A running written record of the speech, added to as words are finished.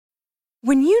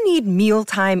When you need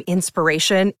mealtime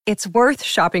inspiration, it's worth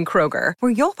shopping Kroger,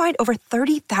 where you'll find over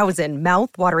 30,000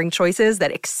 mouth-watering choices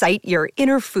that excite your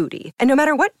inner foodie. And no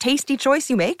matter what tasty choice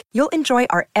you make, you'll enjoy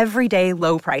our everyday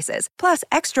low prices, plus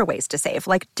extra ways to save,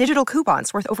 like digital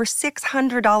coupons worth over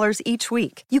 $600 each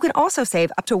week. You can also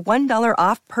save up to $1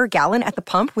 off per gallon at the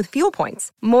pump with fuel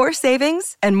points. More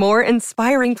savings and more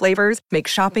inspiring flavors make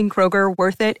shopping Kroger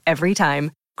worth it every time.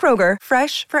 Kroger,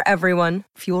 fresh for everyone.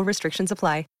 Fuel restrictions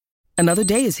apply. Another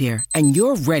day is here, and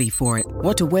you're ready for it.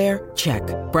 What to wear? Check.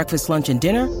 Breakfast, lunch, and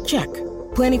dinner? Check.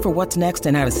 Planning for what's next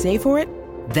and how to save for it?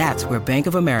 That's where Bank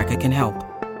of America can help.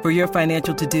 For your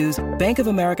financial to-dos, Bank of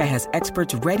America has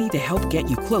experts ready to help get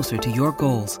you closer to your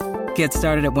goals. Get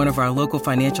started at one of our local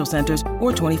financial centers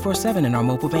or 24/7 in our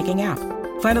mobile banking app.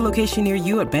 Find a location near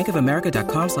you at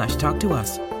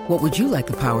bankofamerica.com/talktous. What would you like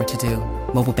the power to do?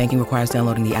 Mobile banking requires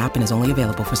downloading the app and is only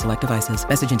available for select devices.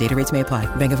 Message and data rates may apply.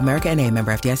 Bank of America N.A.,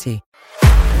 member FDIC.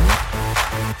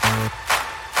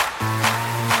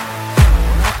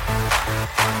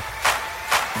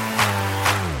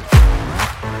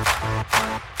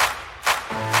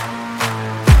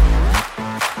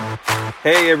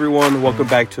 Hey everyone, welcome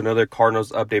back to another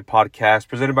Cardinals Update podcast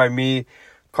presented by me,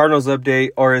 Cardinals Update,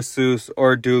 or Jesus,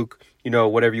 or Duke,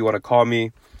 whatever you want to call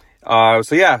me. So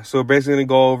basically going to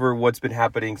go over what's been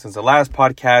happening since the last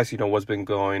podcast, what's been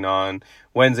going on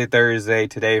Wednesday, Thursday,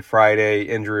 today, Friday,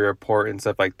 injury report and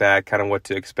stuff like that, kind of what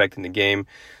to expect in the game.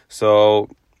 So,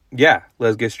 yeah,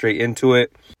 let's get straight into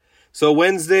it. So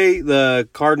Wednesday, the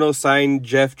Cardinals signed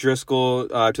Jeff Driscoll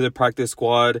to the practice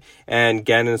squad, and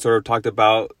Gannon sort of talked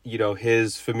about,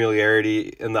 his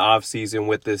familiarity in the offseason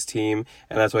with this team,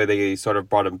 and that's why they sort of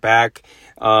brought him back.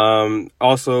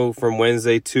 Also from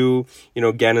Wednesday too,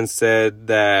 Gannon said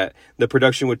that the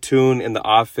production with Tune in the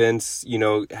offense,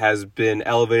 has been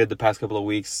elevated the past couple of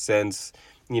weeks since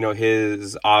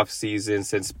his off season,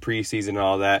 since preseason and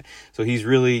all that. So he's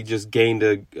really just gained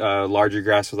a larger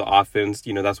grasp of the offense.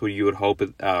 That's what you would hope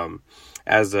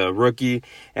as a rookie.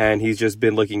 And he's just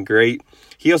been looking great.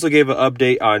 He also gave an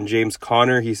update on James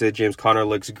Conner. He said James Conner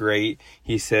looks great.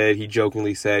 He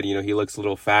jokingly said, he looks a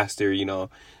little faster,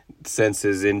 since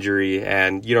his injury.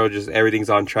 And, just everything's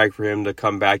on track for him to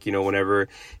come back, whenever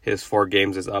his 4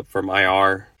 games is up from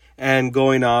IR. And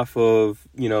going off of,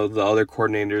 the other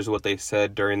coordinators, what they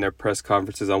said during their press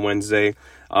conferences on Wednesday,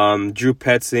 Drew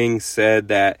Petzing said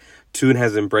that Tune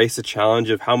has embraced the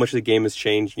challenge of how much the game has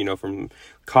changed, from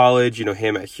college,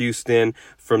 him at Houston,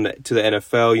 to the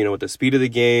NFL, with the speed of the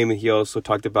game. He also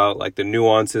talked about the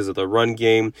nuances of the run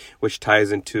game, which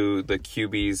ties into the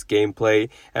QB's gameplay.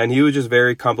 And he was just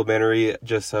very complimentary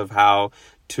just of how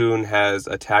Tune has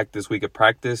attacked this week of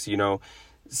practice,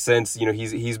 since,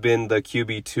 he's been the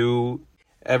QB2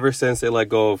 ever since they let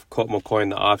go of Colt McCoy in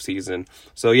the offseason.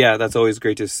 So, yeah, that's always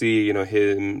great to see,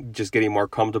 him just getting more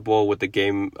comfortable with the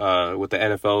game, with the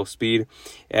NFL speed.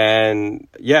 And,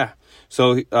 yeah,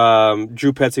 so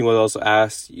Drew Petzing was also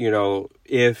asked,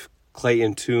 if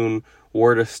Clayton Tune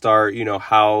were to start,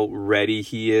 how ready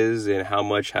he is and how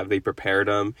much have they prepared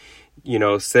him.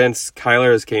 Since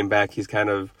Kyler has came back, he's kind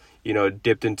of,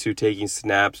 dipped into taking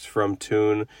snaps from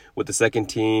Tune with the second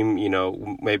team,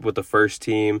 maybe with the first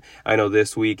team. I know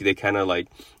this week they kind of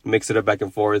mix it up back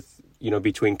and forth,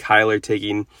 between Kyler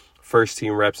taking first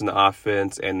team reps in the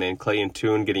offense and then Clayton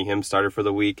Tune getting him started for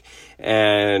the week.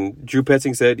 And Drew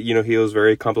Petzing said, he was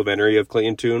very complimentary of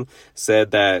Clayton Tune,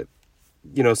 said that,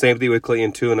 same thing with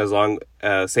Clayton Tune,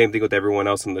 same thing with everyone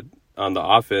else on the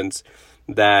offense,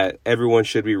 that everyone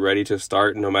should be ready to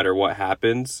start no matter what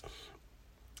happens.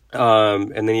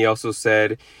 And then he also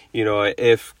said,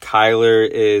 if Kyler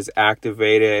is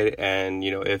activated and,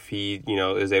 if he,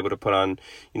 is able to put on,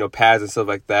 pads and stuff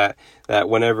like that, that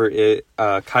whenever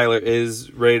Kyler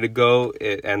is ready to go,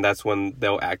 and that's when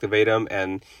they'll activate him.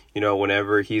 And,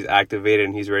 whenever he's activated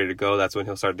and he's ready to go, that's when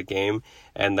he'll start the game.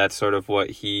 And that's sort of what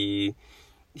he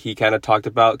kind of talked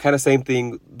about, kind of same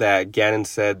thing that Gannon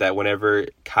said, that whenever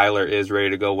Kyler is ready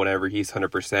to go, whenever he's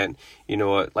 100%,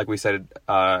 like we said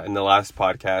in the last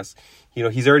podcast,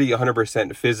 he's already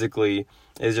 100% physically.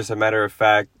 It's just a matter of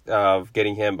fact of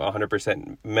getting him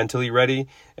 100% mentally ready,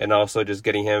 and also just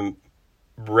getting him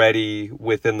ready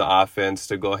within the offense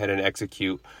to go ahead and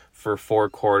execute for 4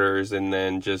 quarters, and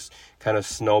then just kind of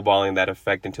snowballing that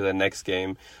effect into the next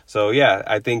game. So yeah,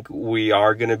 I think we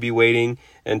are going to be waiting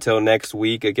until next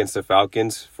week against the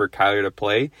Falcons for Kyler to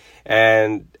play.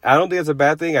 And I don't think it's a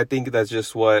bad thing. I think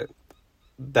that's what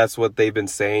they've been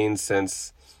saying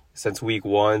since week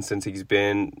 1, since he's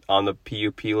been on the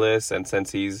PUP list, and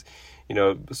since he's,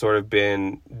 sort of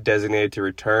been designated to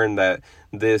return, that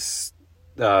this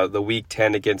the week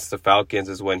 10 against the Falcons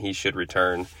is when he should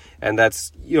return. And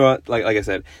that's, like I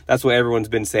said, that's what everyone's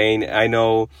been saying. I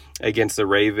know against the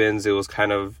Ravens, it was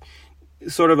kind of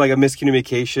sort of like a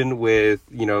miscommunication with,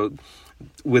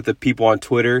 with the people on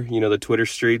Twitter, the Twitter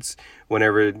streets,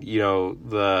 whenever,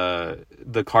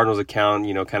 the Cardinals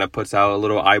account, kind of puts out a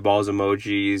little eyeballs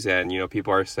emojis, and,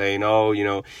 people are saying,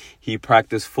 oh, he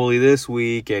practiced fully this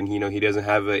week, and, he doesn't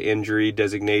have an injury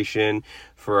designation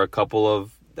for a couple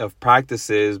of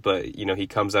practices, but, he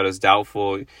comes out as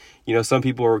doubtful. Some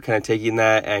people were kind of taking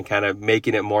that and kind of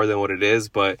making it more than what it is.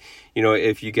 But,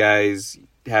 if you guys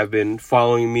have been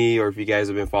following me, or if you guys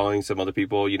have been following some other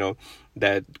people,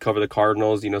 that cover the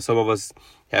Cardinals, some of us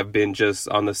have been just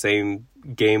on the same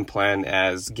game plan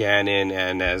as Gannon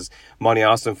and as Monty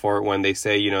Austin for it, when they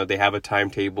say, they have a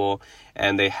timetable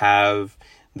and they have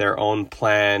their own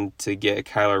plan to get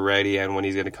Kyler ready and when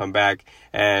he's going to come back.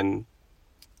 And,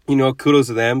 kudos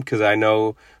to them, because I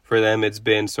know for them it's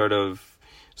been sort of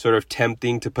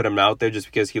tempting to put him out there just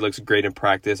because he looks great in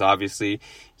practice. Obviously,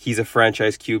 he's a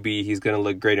franchise QB. He's going to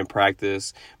look great in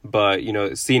practice. But,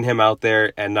 seeing him out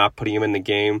there and not putting him in the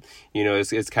game,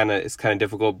 it's kind of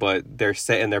difficult. But they're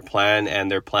set in their plan, and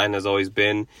their plan has always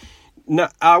been,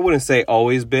 I wouldn't say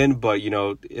always been, but,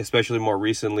 especially more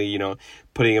recently,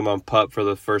 putting him on PUP for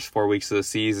the first 4 weeks of the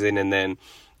season and then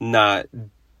not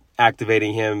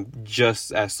activating him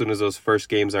just as soon as those first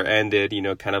games are ended,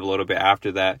 kind of a little bit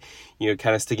after that,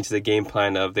 kind of sticking to the game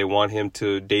plan of they want him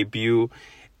to debut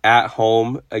at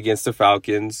home against the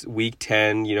Falcons, week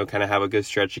 10, kind of have a good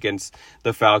stretch against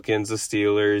the Falcons, the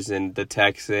Steelers, and the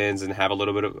Texans, and have a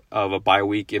little bit of a bye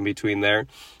week in between there.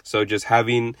 So just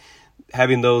having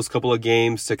those couple of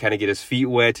games to kind of get his feet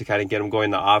wet, to kind of get him going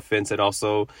in the offense, and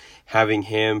also having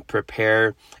him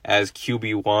prepare as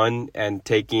QB1 and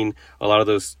taking a lot of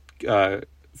those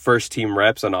first team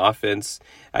reps on offense,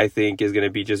 I think is going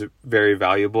to be just very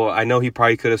valuable. I know he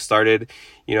probably could have started,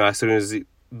 as soon as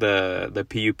the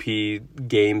PUP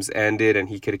games ended, and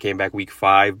he could have came back week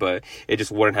 5, but it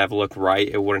just wouldn't have looked right.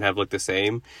 It wouldn't have looked the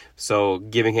same. So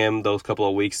giving him those couple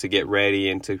of weeks to get ready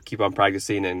and to keep on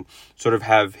practicing and sort of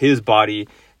have his body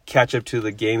catch up to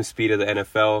the game speed of the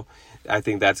NFL, I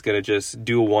think that's going to just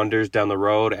do wonders down the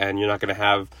road, and you're not going to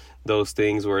have those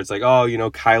things where it's like, oh,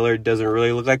 Kyler doesn't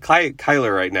really look like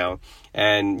Kyler right now.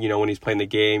 And, when he's playing the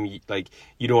game, you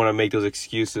don't want to make those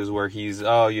excuses where he's,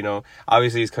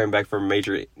 obviously he's coming back from a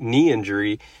major knee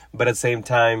injury, but at the same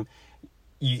time,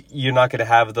 you're not going to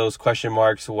have those question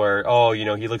marks where,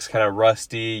 he looks kind of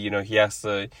rusty, he has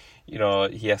to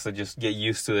just get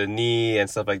used to the knee and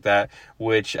stuff like that,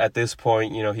 which at this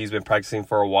point, he's been practicing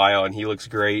for a while and he looks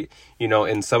great.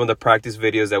 In some of the practice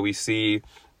videos that we see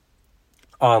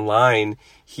online,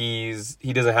 he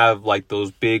doesn't have like those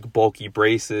big bulky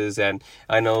braces. And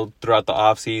I know throughout the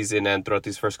off season and throughout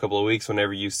these first couple of weeks,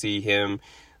 whenever you see him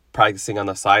practicing on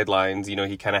the sidelines,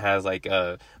 he kind of has like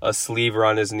a sleeve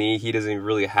around his knee. He doesn't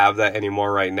really have that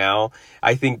anymore right now.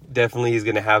 I think definitely he's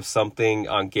going to have something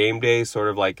on game day, sort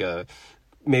of like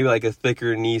maybe like a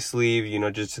thicker knee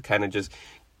sleeve, just to kind of just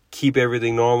keep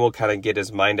everything normal, kind of get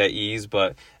his mind at ease.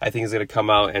 But I think he's going to come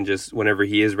out and just whenever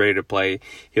he is ready to play,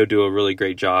 he'll do a really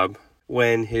great job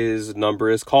when his number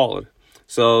is called.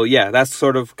 So yeah, that's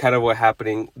sort of kind of what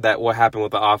happened with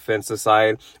the offensive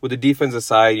side. With the defensive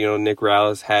side, Nick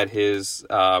Rallis had his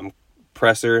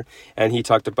presser, and he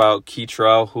talked about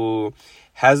Keitrell, who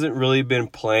hasn't really been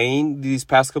playing these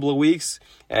past couple of weeks.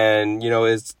 And,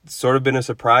 it's sort of been a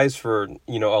surprise for,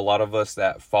 a lot of us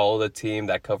that follow the team,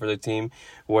 that cover the team,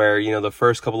 where, the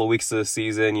first couple of weeks of the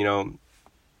season,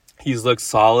 he's looked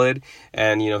solid,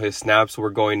 and, his snaps were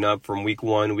going up from week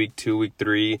 1, week 2, week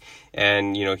 3,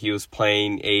 and, he was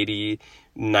playing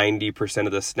 80-90%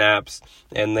 of the snaps.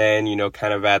 And then,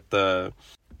 kind of at the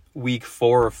week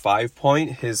 4 or 5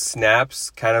 point, his snaps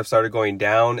kind of started going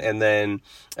down. And then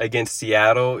against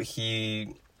Seattle,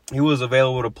 he was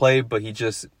available to play, but he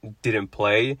just didn't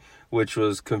play, which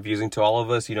was confusing to all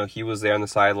of us. He was there on the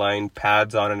sideline,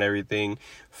 pads on and everything,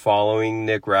 following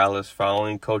Nick Rallis,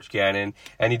 following Coach Gannon,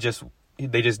 and they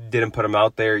just didn't put him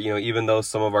out there. Even though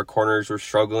some of our corners were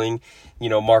struggling,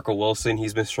 Marco Wilson,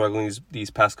 he's been struggling these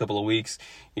past couple of weeks.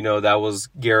 That was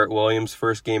Garrett Williams'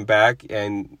 first game back,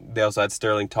 and they also had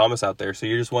Sterling Thomas out there. So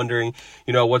you're just wondering,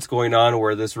 what's going on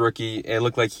where this rookie, it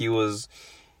looked like he was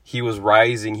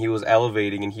rising, he was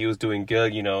elevating, and he was doing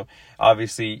good.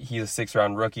 Obviously he's a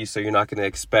 6th-round rookie, so you're not going to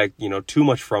expect, too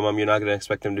much from him. You're not going to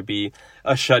expect him to be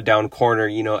a shutdown corner,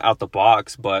 out the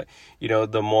box. But,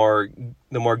 the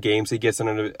more games he gets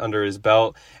under his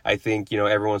belt, I think,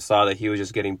 everyone saw that he was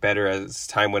just getting better as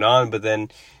time went on. But then,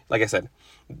 like I said,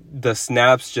 the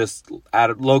snaps just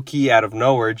low-key out of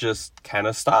nowhere just kind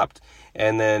of stopped.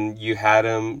 And then you had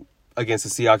him against the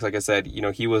Seahawks. Like I said,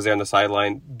 he was there on the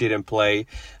sideline, didn't play.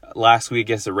 Last week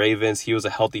against the Ravens, he was a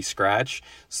healthy scratch.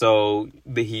 So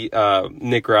Nick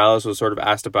Rallis was sort of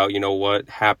asked about, what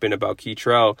happened about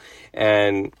Keitrell.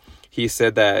 And he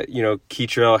said that,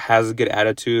 Keitrell has a good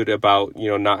attitude about,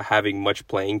 not having much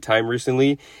playing time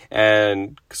recently,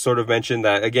 and sort of mentioned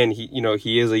that, again,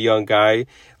 he is a young guy.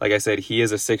 Like I said, he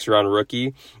is a 6th-round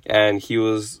rookie, and he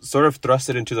was sort of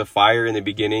thrusted into the fire in the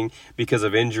beginning because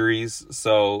of injuries.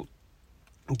 So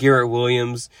Garrett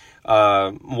Williams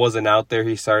wasn't out there.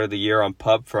 He started the year on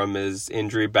PUP from his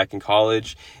injury back in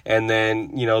college. And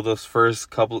then,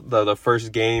 the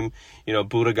first game,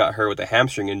 Buddha got hurt with a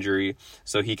hamstring injury.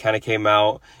 So he kind of came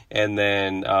out. And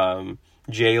then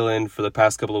Jalen, for the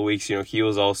past couple of weeks, he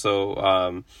was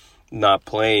also not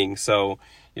playing. So,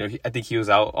 I think he was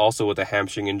out also with a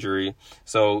hamstring injury.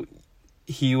 So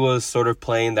he was sort of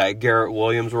playing that Garrett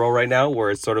Williams role right now,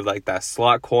 where it's sort of like that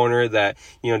slot corner that,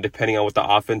 depending on what the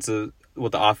offense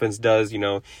does,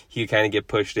 he kind of get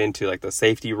pushed into like the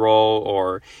safety role,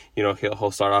 or,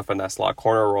 he'll start off in that slot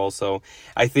corner role. So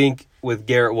I think with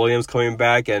Garrett Williams coming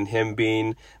back and him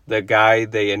being the guy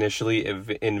they initially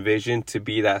envisioned to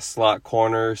be that slot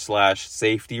corner /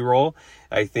 safety role,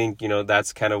 I think,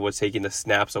 that's kind of what's taking the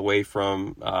snaps away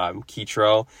from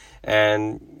Keitrell.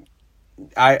 And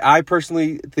I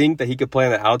personally think that he could play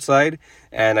on the outside,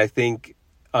 and I think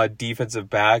a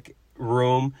defensive back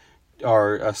room,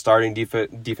 or a starting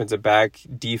defensive back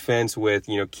defense with,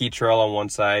 Keitrell on one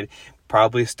side,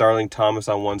 probably Starling Thomas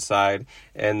on one side,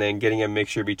 and then getting a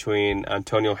mixture between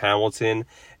Antonio Hamilton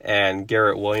and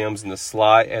Garrett Williams in the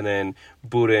slot, and then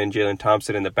Buddha and Jalen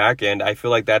Thompson in the back end. I feel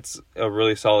like that's a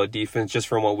really solid defense just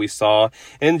from what we saw,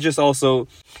 and just also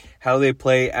how they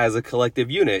play as a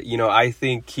collective unit. I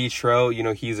think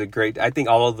Keitrell, he's I think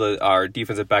all of our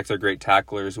defensive backs are great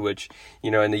tacklers, which,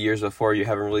 in the years before you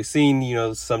haven't really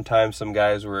seen. Sometimes some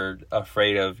guys were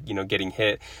afraid of, getting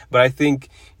hit. But I think,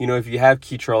 if you have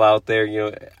Keitrell out there,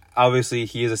 obviously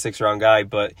he is a 6th-round guy,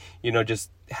 but, just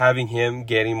having him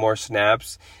getting more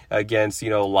snaps against,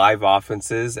 live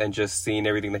offenses and just seeing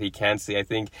everything that he can see, I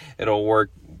think it'll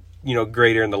work,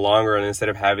 greater in the long run, instead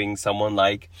of having someone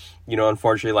like,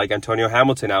 unfortunately, like Antonio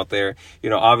Hamilton out there.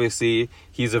 Obviously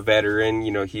he's a veteran,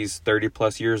 he's 30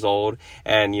 plus years old,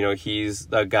 and, he's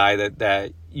a guy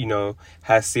that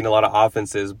has seen a lot of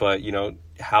offenses, but,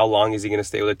 how long is he going to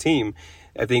stay with a team?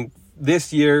 I think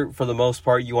this year, for the most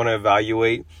part, you want to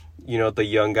evaluate, the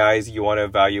young guys. You want to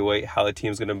evaluate how the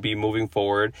team's going to be moving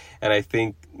forward. And I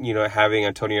think, having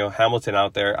Antonio Hamilton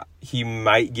out there, he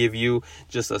might give you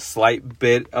just a slight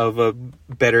bit of a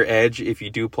better edge if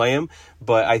you do play him.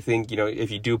 But I think,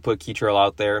 if you do put Keitrell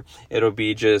out there, it'll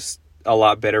be just a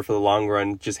lot better for the long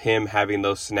run, just him having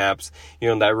those snaps,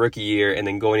 in that rookie year, and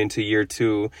then going into year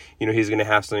 2, he's going to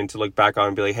have something to look back on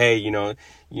and be like, hey,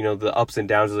 the ups and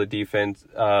downs of the defense,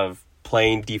 of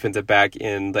playing defensive back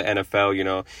in the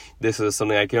NFL, this is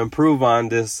something I can improve on.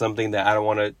 This is something that I don't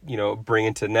want to, bring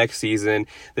into next season.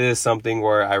 This is something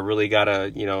where I really got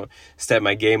to, step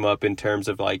my game up in terms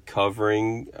of like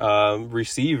covering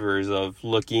receivers, of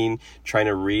trying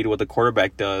to read what the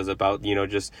quarterback does, about,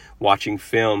 just watching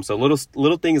film. So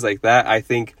little things like that. I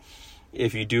think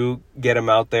if you do get him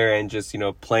out there and just,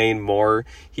 playing more,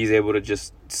 he's able to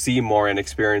just see more and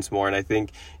experience more. And I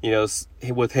think,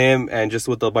 with him and just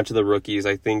with a bunch of the rookies,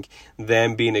 I think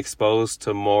them being exposed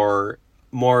to more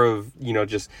of,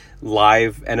 just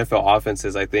live NFL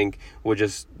offenses, I think would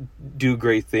just do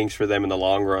great things for them in the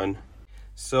long run.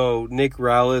 So Nick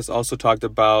Rallis also talked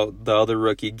about the other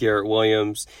rookie, Garrett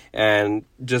Williams, and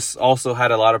just also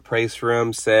had a lot of praise for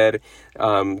him. Said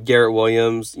Garrett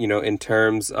Williams, in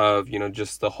terms of,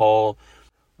 just the whole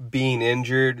being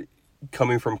injured,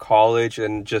 coming from college,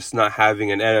 and just not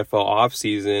having an NFL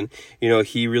offseason,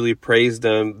 he really praised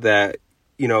him that,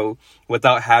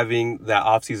 without having that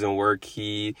offseason work,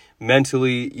 he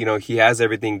mentally, he has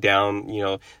everything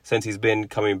down, since he's been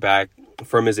coming back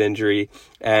from his injury,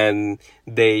 and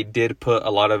they did put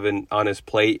a lot of it on his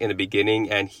plate in the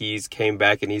beginning, and he's came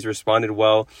back and he's responded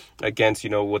well against,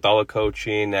 with all the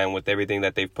coaching and with everything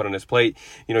that they've put on his plate.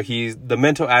 He's the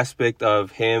mental aspect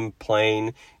of him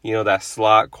playing, that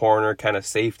slot corner kind of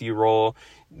safety role,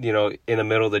 in the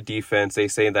middle of the defense. They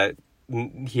say that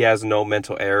he has no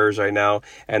mental errors right now,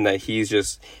 and that he's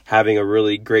just having a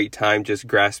really great time just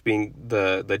grasping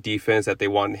the defense that they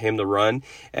want him to run.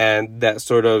 And that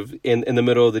sort of in the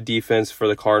middle of the defense for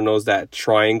the Cardinals, that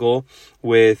triangle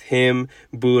with him,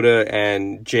 Buddha,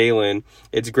 and Jalen,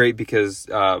 it's great because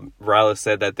Rallis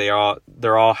said that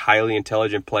they're all highly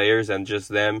intelligent players, and just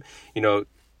them,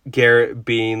 Garrett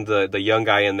being the young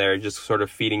guy in there, just sort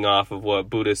of feeding off of what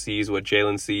Buddha sees, what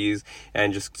Jalen sees,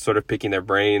 and just sort of picking their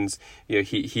brains.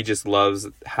 He just loves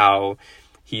how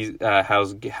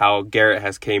how Garrett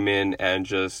has came in and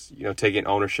just taken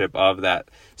ownership of that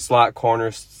slot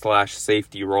corner /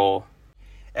 safety role.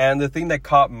 And the thing that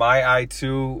caught my eye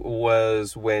too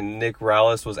was when Nick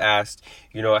Rallis was asked,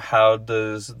 how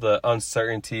does the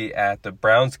uncertainty at the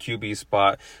Browns QB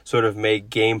spot sort of make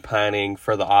game planning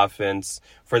for their offense,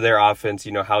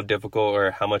 how difficult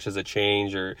or how much does it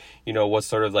change, or, what's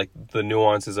sort of like the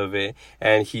nuances of it.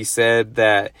 And he said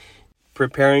that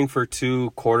preparing for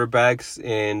two quarterbacks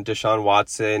in Deshaun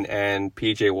Watson and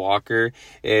PJ Walker,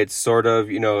 it's sort of,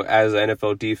 as an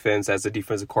NFL defense, as a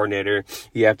defensive coordinator,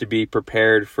 you have to be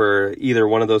prepared for either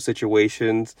one of those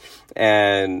situations.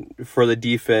 And for the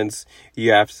defense,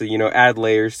 you have to, add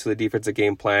layers to the defensive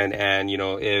game plan. And,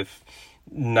 if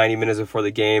 90 minutes before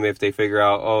the game, if they figure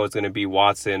out, it's going to be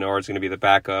Watson or it's going to be the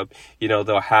backup,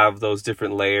 they'll have those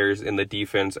different layers in the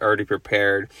defense already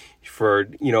prepared for,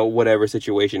 whatever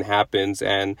situation happens.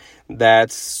 And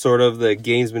that's sort of the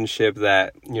gamesmanship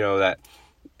that, that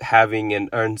having an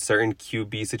uncertain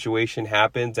QB situation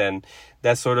happens. And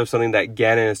that's sort of something that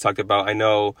Gannon has talked about. I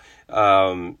know,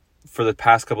 for the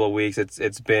past couple of weeks,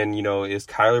 it's been, is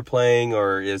Kyler playing,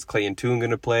 or is Clayton Tune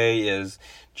going to play? Is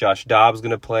Josh Dobbs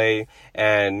going to play?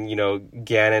 And,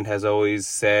 Gannon has always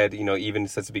said, even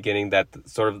since the beginning, that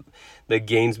sort of the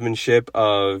gamesmanship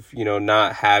of,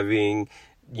 not having,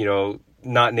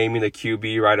 not naming the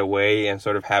QB right away and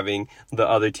sort of having the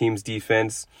other team's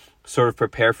defense sort of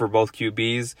prepare for both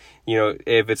QBs.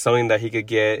 If it's something that he could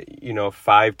get,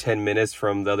 5-10 minutes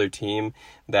from the other team,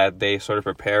 that they sort of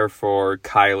prepare for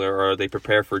Kyler, or they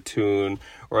prepare for Tune,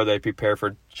 or they prepare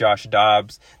for Josh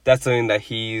Dobbs, that's something that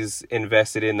he's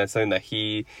invested in. That's something that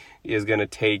he is going to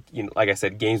take, like I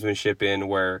said, gamesmanship in,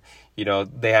 where,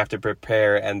 they have to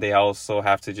prepare, and they also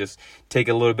have to just take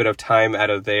a little bit of time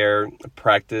out of their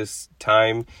practice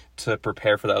time to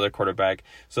prepare for the other quarterback.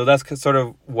 So that's sort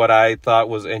of what I thought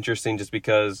was interesting, just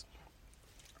because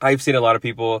I've seen a lot of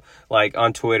people, like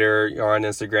on Twitter or on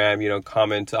Instagram,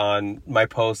 comment on my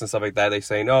posts and stuff like that. They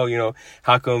saying,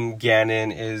 how come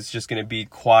Gannon is just going to be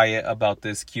quiet about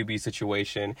this QB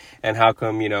situation? And how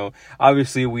come,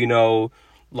 obviously we know,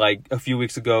 like a few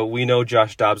weeks ago, we know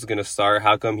Josh Dobbs is going to start.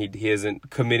 How come he isn't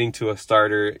committing to a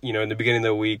starter, in the beginning of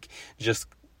the week? Just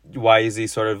why is he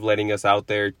sort of letting us out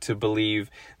there to believe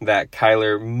that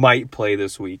Kyler might play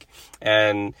this week?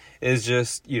 And it's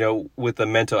just, with the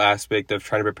mental aspect of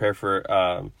trying to prepare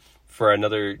for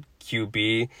another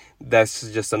QB,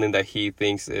 that's just something that he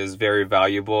thinks is very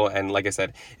valuable. And like I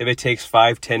said, if it takes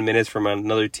 5-10 minutes from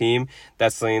another team,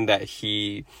 that's something that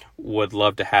he would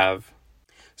love to have.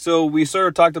 So we sort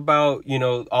of talked about,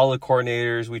 all the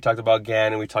coordinators. We talked about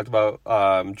Gannon. We talked about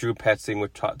Drew Petzing. We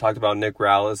talked about Nick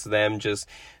Rallis, them just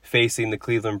facing the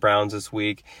Cleveland Browns this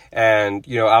week. And,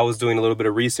 I was doing a little bit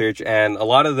of research, and a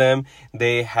lot of them,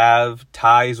 they have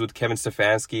ties with Kevin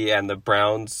Stefanski and the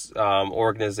Browns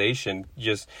organization,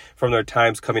 just from their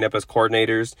times coming up as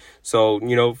coordinators. So,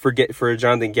 for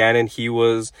Jonathan Gannon, he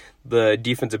was the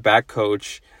defensive back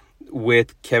coach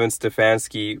with Kevin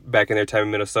Stefanski back in their time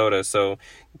in Minnesota. So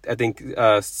I think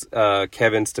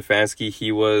Kevin Stefanski,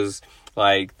 he was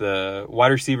like the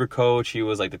wide receiver coach, he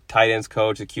was like the tight ends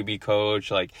coach, the QB coach,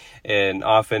 like an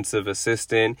offensive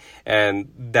assistant,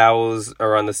 and that was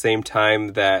around the same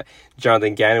time that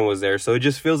Jonathan Gannon was there. So it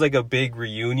just feels like a big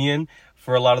reunion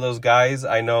for a lot of those guys.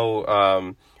 I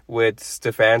know with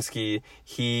Stefanski,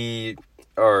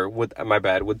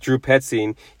 with Drew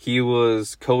Petzing, he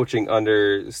was coaching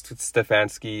under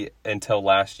Stefanski until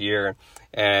last year,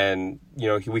 and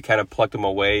we kind of plucked him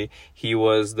away. He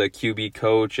was the QB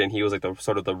coach, and he was like the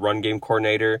sort of the run game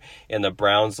coordinator in the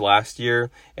Browns last year,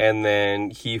 and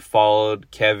then he followed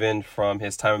Kevin from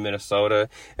his time in Minnesota.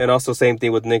 And also same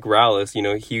thing with Nick Rallis.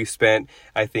 He spent,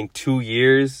 I think, 2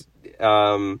 years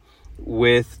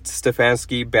with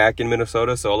Stefanski back in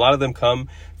Minnesota. So a lot of them come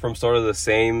from sort of the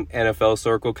same NFL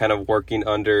circle, kind of working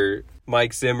under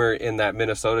Mike Zimmer in that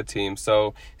Minnesota team.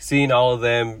 So seeing all of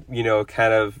them,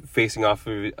 kind of facing off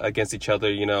against each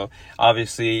other,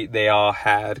 obviously they all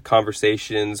had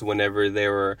conversations whenever they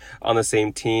were on the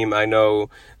same team. I know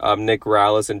Nick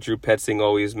Rallis and Drew Petzing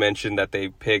always mentioned that they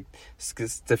picked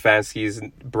Stefanski's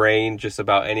brain just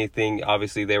about anything.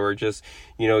 Obviously they were just,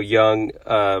 young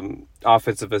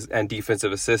offensive and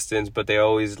defensive assistants, but they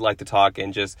always like to talk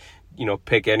and just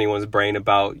pick anyone's brain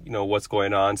about, what's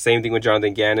going on. Same thing with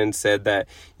Jonathan Gannon, said that,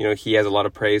 he has a lot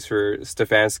of praise for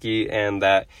Stefanski, and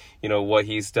that, what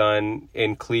he's done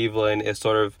in Cleveland is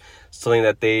sort of something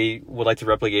that they would like to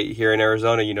replicate here in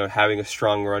Arizona, having a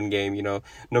strong run game,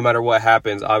 no matter what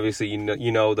happens. Obviously,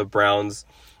 the Browns,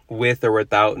 with or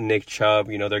without Nick Chubb,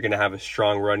 they're going to have a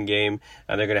strong run game,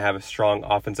 and they're going to have a strong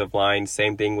offensive line.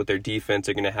 Same thing with their defense.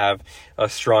 They're going to have a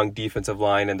strong defensive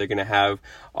line, and they're going to have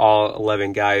all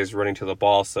 11 guys running to the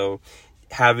ball. So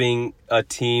having a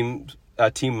team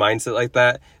mindset like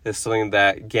that is something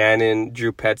that Gannon,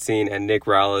 Drew Petzing, and Nick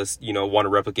Rallis, want to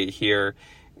replicate here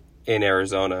in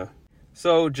Arizona.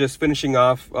 So just finishing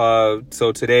off,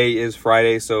 so today is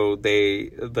Friday, so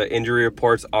the injury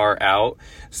reports are out.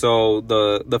 So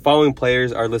the following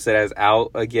players are listed as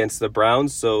out against the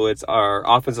Browns. So it's our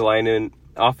offensive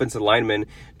lineman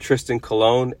Tristan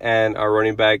Colon and our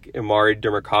running back Emari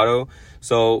Demercado.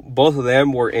 So both of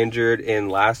them were injured in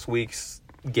last week's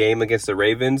game against the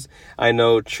Ravens. I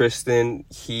know Tristan,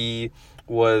 he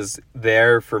was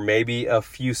there for maybe a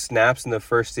few snaps in the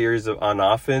first series on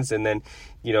offense, and then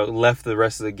left the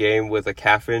rest of the game with a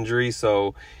calf injury.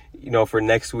 So, for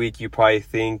next week, you probably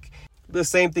think the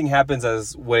same thing happens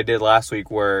as what it did last week,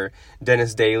 where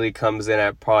Dennis Daly comes in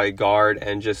at probably guard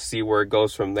and just see where it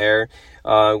goes from there.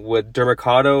 With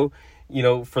Demercado,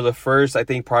 for the first, I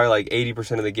think probably like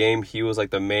 80% of the game, he was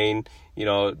like the main,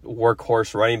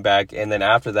 workhorse running back. And then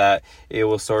after that, it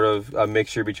was sort of a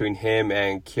mixture between him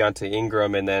and Keontae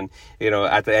Ingram. And then,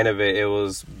 at the end of it, it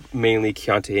was mainly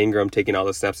Keontae Ingram taking all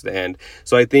the snaps at the end.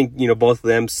 So I think, both of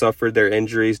them suffered their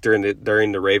injuries during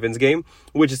the Ravens game,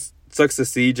 which sucks to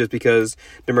see, just because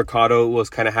Demercado was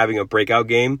kind of having a breakout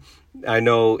game. I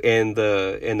know in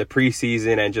the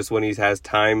preseason, and just when he has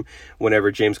time, whenever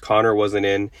James Conner wasn't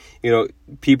in,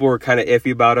 people were kind of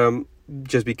iffy about him,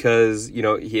 just because, it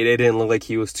didn't look like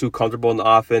he was too comfortable in the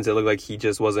offense. It looked like he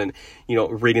just wasn't,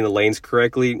 reading the lanes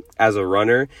correctly as a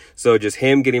runner. So just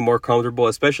him getting more comfortable,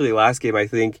 especially last game, I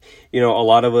think, a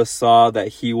lot of us saw that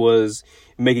he was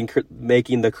making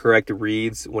the correct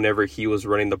reads whenever he was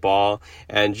running the ball,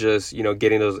 and just,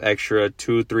 getting those extra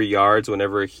 2-3 yards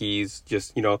whenever he's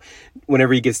just,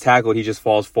 whenever he gets tackled, he just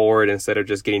falls forward instead of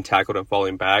just getting tackled and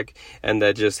falling back. And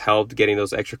that just helped getting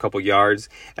those extra couple yards.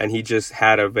 And he just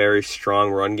had a very strong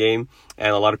run game.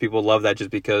 And a lot of people love that, just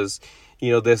because,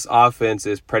 this offense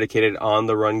is predicated on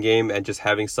the run game, and just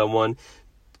having someone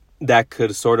that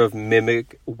could sort of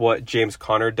mimic what James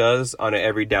Conner does on an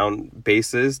every down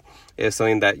basis is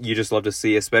something that you just love to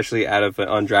see, especially out of an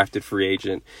undrafted free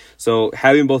agent. So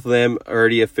having both of them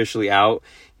already officially out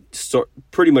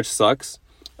pretty much sucks.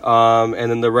 And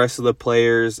then the rest of the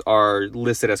players are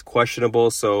listed as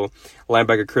questionable. So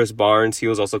linebacker Chris Barnes, he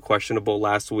was also questionable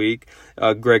last week.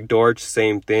 Greg Dortch,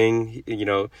 same thing.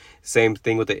 Same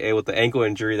thing with the ankle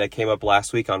injury that came up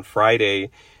last week on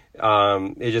Friday.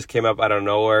 It just came up out of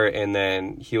nowhere, and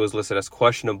then he was listed as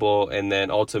questionable, and then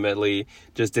ultimately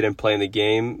just didn't play in the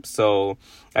game. So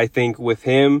I think with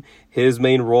him, his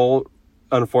main role,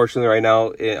 unfortunately right now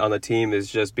on the team, is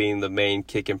just being the main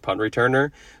kick and punt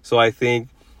returner. So I think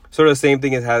sort of the same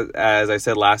thing as I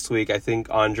said last week. I think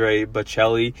Andre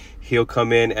Bocelli, he'll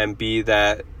come in and be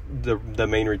the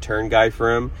main return guy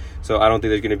for him. So I don't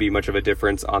think there's going to be much of a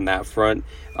difference on that front.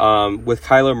 With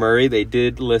Kyler Murray, they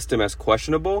did list him as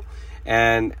questionable,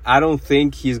 and I don't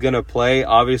think he's going to play.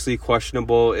 Obviously,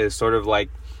 questionable is sort of like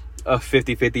a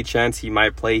 50-50 chance he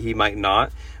might play, he might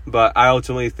not. But I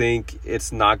ultimately think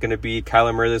it's not going to be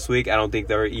Kyler Murray this week. I don't think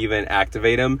they'll even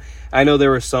activate him. I know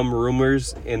there were some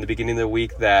rumors in the beginning of the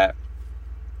week that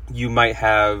you might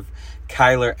have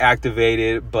Kyler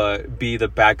activated but be the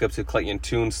backup to Clayton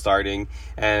Tune starting,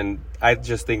 and I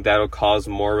just think that'll cause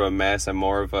more of a mess and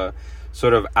more of a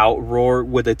sort of outroar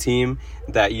with the team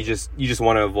that you just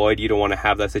want to avoid. You don't want to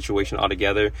have that situation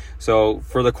altogether. So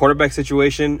for the quarterback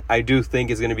situation, I do think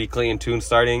it's going to be Clayton Tune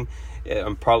starting.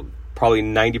 I'm probably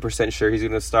 90% sure he's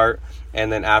going to start,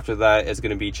 and then after that it's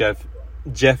going to be Jeff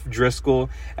Driscoll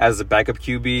as the backup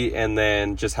QB, and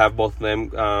then just have both of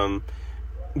them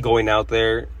going out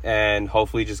there and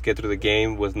hopefully just get through the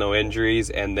game with no injuries.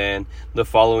 And then the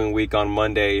following week on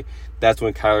Monday, that's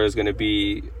when Kyler is going to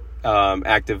be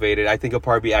activated. I think he'll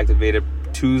probably be activated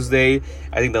Tuesday.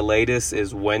 I think the latest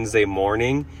is Wednesday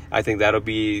morning. I think that'll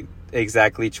be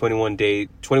exactly 21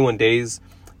 days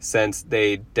since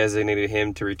they designated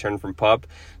him to return from PUP.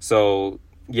 So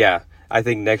yeah, I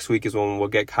think next week is when we'll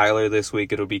get Kyler. This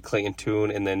week it'll be Clayton Tune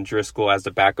and then Driscoll as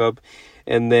the backup.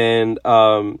 And then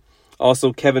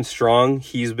Also, Kevin Strong,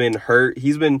 he's been hurt.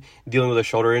 He's been dealing with a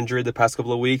shoulder injury the past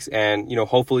couple of weeks, and,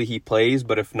 hopefully he plays.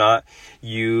 But if not,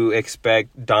 you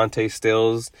expect Dante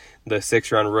Stills, the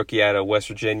 6th-round rookie out of West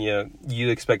Virginia, you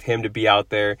expect him to be out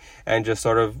there and just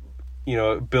sort of,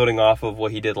 building off of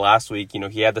what he did last week.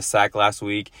 He had the sack last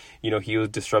week. He was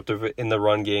disruptive in the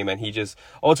run game, and he just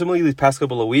ultimately these past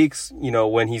couple of weeks,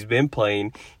 when he's been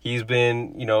playing, he's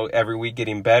been, every week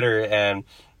getting better, and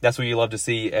that's what you love to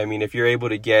see. I mean, if you're able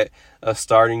to get a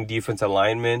starting defensive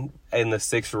lineman in the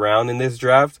 6th round in this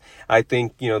draft, I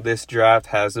think, this draft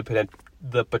has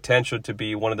the potential to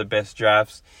be one of the best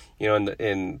drafts,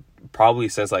 in probably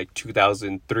since like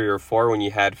 2003 or 4 when you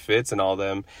had Fitz and all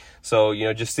them. So,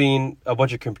 just seeing a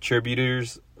bunch of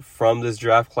contributors from this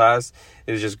draft class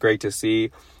is just great to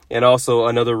see. And also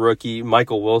another rookie,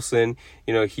 Michael Wilson,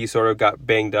 he sort of got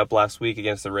banged up last week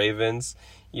against the Ravens.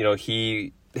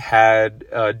 He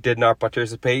did not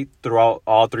participate throughout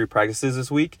all 3 practices this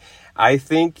week. I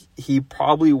think he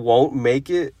probably won't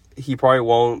make it. He probably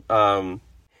won't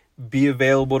be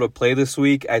available to play this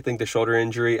week. I think the shoulder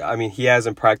injury, I mean, he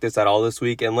hasn't practiced at all this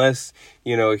week unless,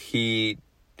 he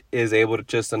is able to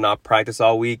just not practice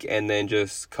all week and then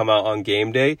just come out on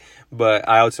game day. But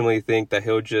I ultimately think that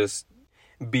he'll just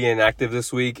be inactive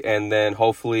this week and then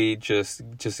hopefully just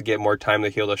to get more time to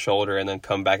heal the shoulder and then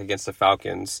come back against the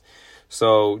Falcons.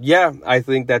 So, yeah, I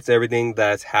think that's everything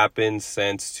that's happened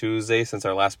since Tuesday, since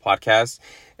our last podcast.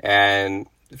 And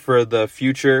for the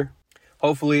future,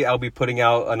 hopefully I'll be putting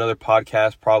out another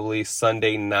podcast probably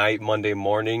Sunday night, Monday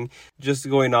morning, just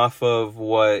going off of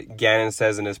what Gannon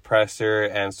says in his presser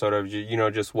and sort of,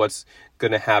 just what's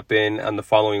going to happen on the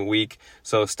following week.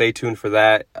 So stay tuned for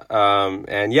that.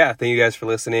 And yeah, thank you guys for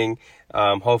listening.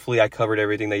 Hopefully I covered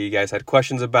everything that you guys had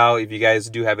questions about. If you guys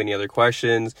do have any other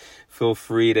questions, feel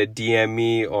free to DM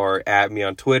me or at me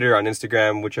on Twitter, on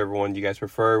Instagram, whichever one you guys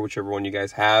prefer, whichever one you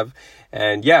guys have.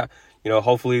 And yeah,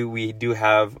 hopefully we do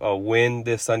have a win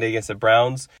this Sunday against the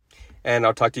Browns. And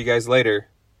I'll talk to you guys later.